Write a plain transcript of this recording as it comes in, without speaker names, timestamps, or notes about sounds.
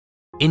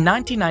In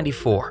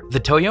 1994, the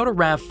Toyota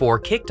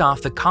RAV4 kicked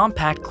off the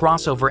compact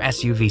crossover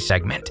SUV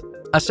segment,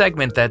 a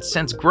segment that's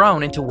since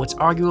grown into what's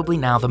arguably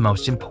now the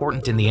most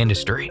important in the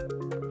industry.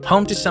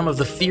 Home to some of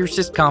the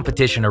fiercest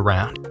competition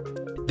around,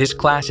 this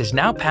class is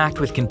now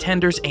packed with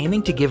contenders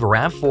aiming to give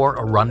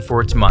RAV4 a run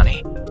for its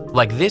money,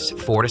 like this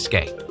Ford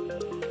Escape.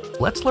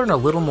 Let's learn a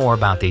little more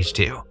about these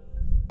two.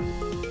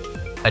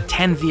 A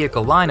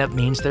 10-vehicle lineup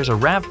means there's a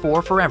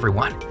RAV4 for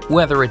everyone,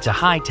 whether it's a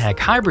high-tech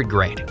hybrid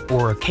grade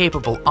or a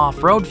capable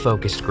off-road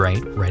focused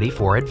grade ready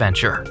for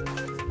adventure.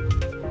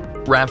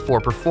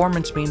 RAV4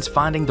 performance means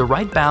finding the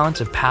right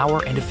balance of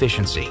power and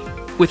efficiency,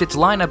 with its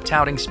lineup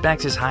touting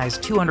specs as high as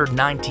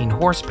 219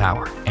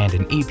 horsepower and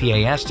an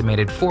EPA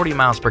estimated 40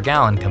 miles per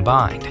gallon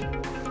combined.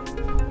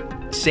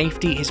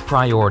 Safety is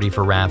priority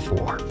for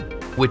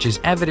RAV4, which is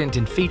evident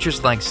in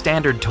features like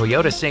standard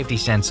Toyota Safety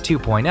Sense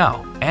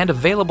 2.0 and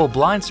available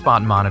blind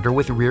spot monitor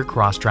with rear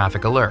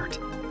cross-traffic alert.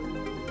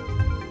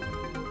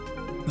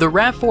 The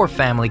RAV4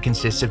 family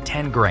consists of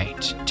 10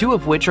 grades, 2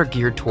 of which are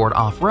geared toward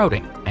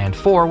off-roading and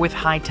 4 with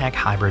high-tech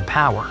hybrid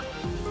power.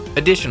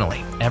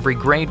 Additionally, every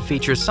grade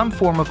features some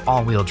form of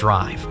all-wheel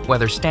drive,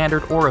 whether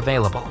standard or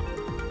available.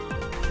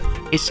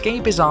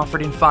 Escape is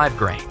offered in 5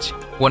 grades,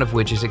 one of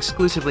which is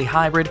exclusively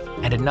hybrid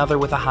and another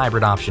with a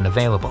hybrid option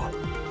available.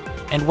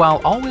 And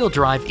while all-wheel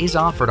drive is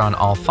offered on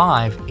all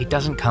 5, it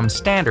doesn't come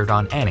standard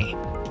on any.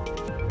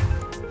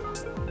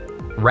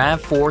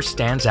 RAV4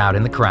 stands out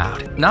in the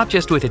crowd, not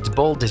just with its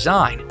bold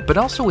design, but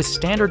also with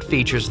standard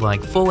features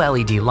like full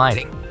LED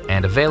lighting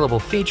and available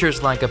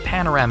features like a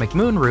panoramic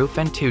moonroof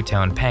and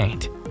two-tone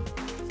paint.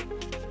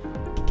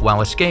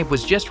 While Escape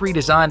was just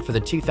redesigned for the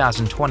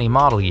 2020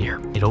 model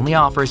year, it only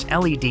offers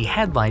LED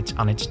headlights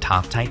on its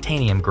top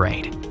titanium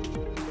grade.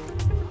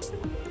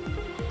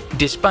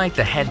 Despite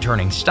the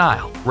head-turning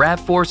style,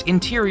 RAV4's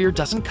interior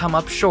doesn't come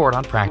up short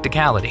on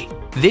practicality.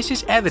 This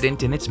is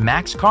evident in its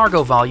max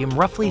cargo volume,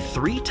 roughly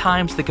 3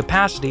 times the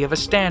capacity of a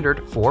standard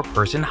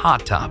 4-person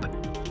hot tub.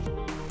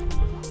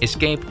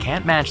 Escape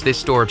can't match this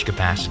storage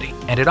capacity,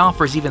 and it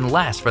offers even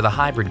less for the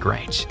hybrid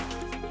grades.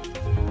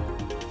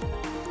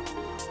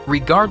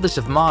 Regardless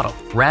of model,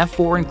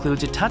 RAV4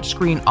 includes a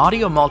touchscreen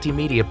audio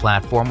multimedia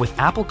platform with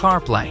Apple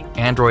CarPlay,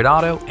 Android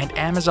Auto, and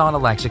Amazon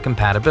Alexa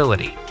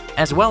compatibility,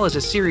 as well as a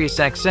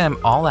SiriusXM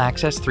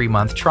all-access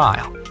 3-month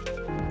trial.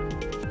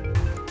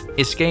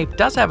 Escape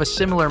does have a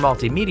similar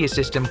multimedia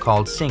system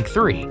called Sync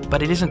 3,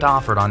 but it isn't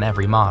offered on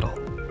every model.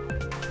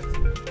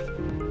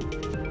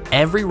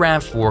 Every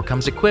RAV4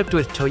 comes equipped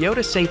with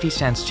Toyota Safety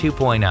Sense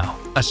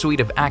 2.0, a suite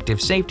of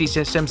active safety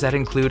systems that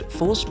include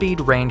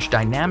full-speed range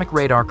dynamic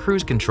radar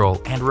cruise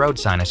control and road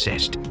sign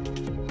assist.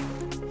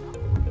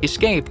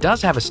 Escape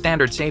does have a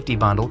standard safety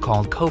bundle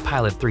called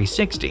Co-Pilot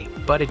 360,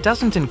 but it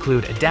doesn't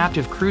include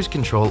adaptive cruise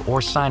control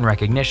or sign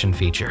recognition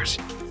features.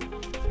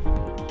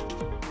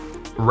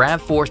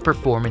 RAV4's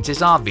performance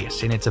is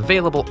obvious in its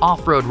available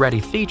off-road ready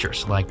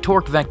features like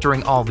torque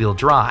vectoring all-wheel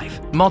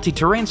drive,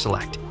 multi-terrain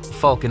select,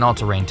 Falcon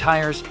all-terrain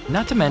tires,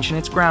 not to mention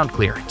its ground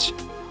clearance.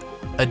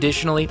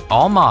 Additionally,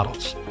 all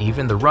models,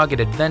 even the rugged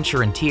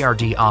adventure and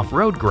TRD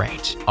off-road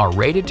grades, are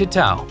rated to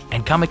tow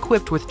and come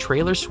equipped with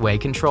trailer sway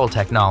control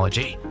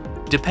technology.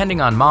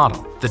 Depending on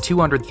model, the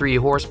 203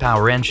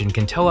 horsepower engine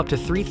can tow up to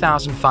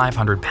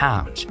 3,500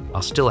 pounds,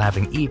 while still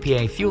having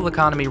EPA fuel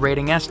economy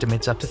rating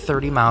estimates up to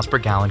 30 miles per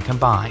gallon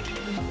combined.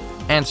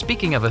 And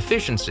speaking of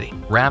efficiency,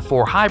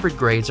 RAV4 hybrid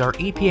grades are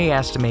EPA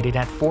estimated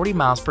at 40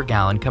 miles per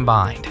gallon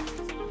combined.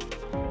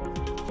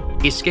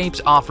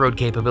 Escape's off-road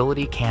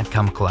capability can't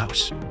come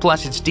close,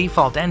 plus its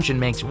default engine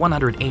makes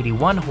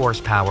 181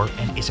 horsepower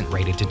and isn't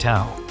rated to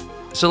tow.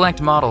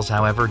 Select models,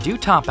 however, do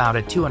top out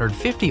at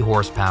 250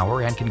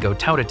 horsepower and can go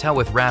toe-to-toe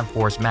with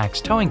RAV4's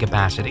max towing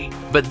capacity,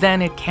 but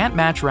then it can't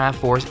match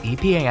RAV4's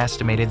EPA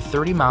estimated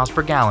 30 miles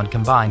per gallon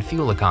combined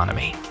fuel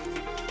economy.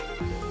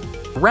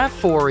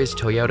 RAV4 is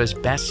Toyota's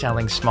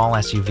best-selling small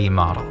SUV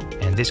model,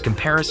 and this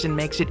comparison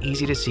makes it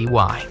easy to see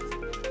why.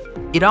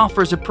 It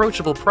offers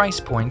approachable price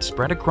points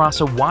spread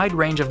across a wide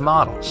range of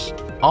models,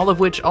 all of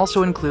which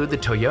also include the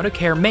Toyota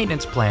Care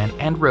maintenance plan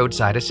and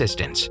roadside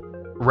assistance.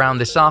 Round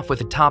this off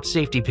with a Top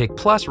Safety Pick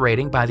Plus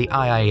rating by the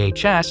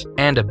IIHS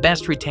and a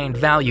Best Retained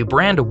Value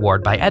Brand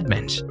Award by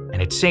Edmunds,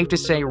 and it's safe to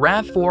say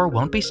RAV4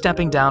 won't be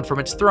stepping down from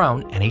its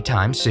throne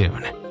anytime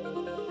soon.